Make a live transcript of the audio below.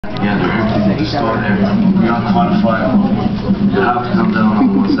the store there. We got quantifiable. You have to come down on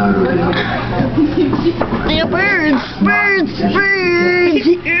one side or the other. They're birds! Birds! Birds!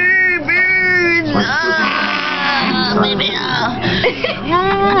 Birds! Baby!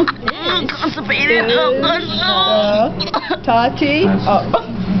 Constipated! Taty. Oh,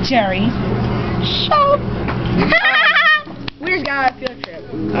 Jerri. So. We just got a field trip.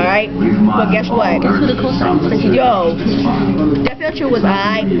 Alright? But guess what? Yo, that field trip was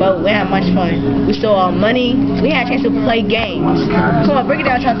alright, but we had much fun. We stole our money. We had a chance to play games. Come on, break it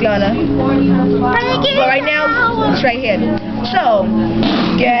down, Tatiana. But right now, it's right here. So,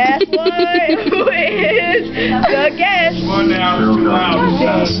 guess what? Who is the guest?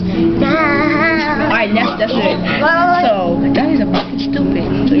 Alright, that's it. So, that is a fucking stupid.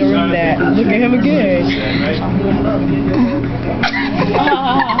 So you remember that. Look at him again.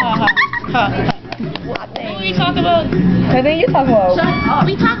 What are we talking about? I think you talking about.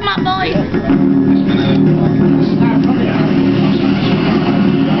 We talking about boys.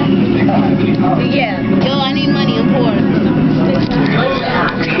 Yeah. Yo, I need money. I'm poor.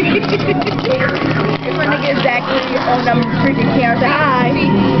 If my nigga exactly on them freaking camera, say hi.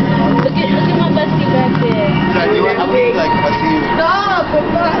 Look at my bestie back there. Stop!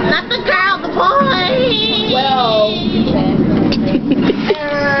 Not the girl, the boy.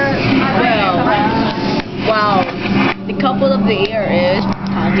 Wow. The couple of the year is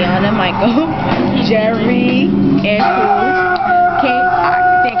Tatiana, Michael, Jerri, and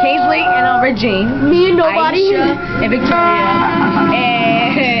Kingsley, and Regine. Me and nobody. Aisha, and Victoria,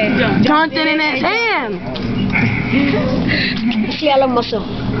 and Johnson in his hand. See, I love myself.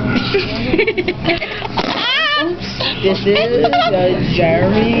 This is the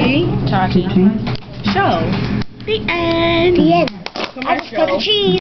Jerri Taty show. The end. Commercial. Cheese.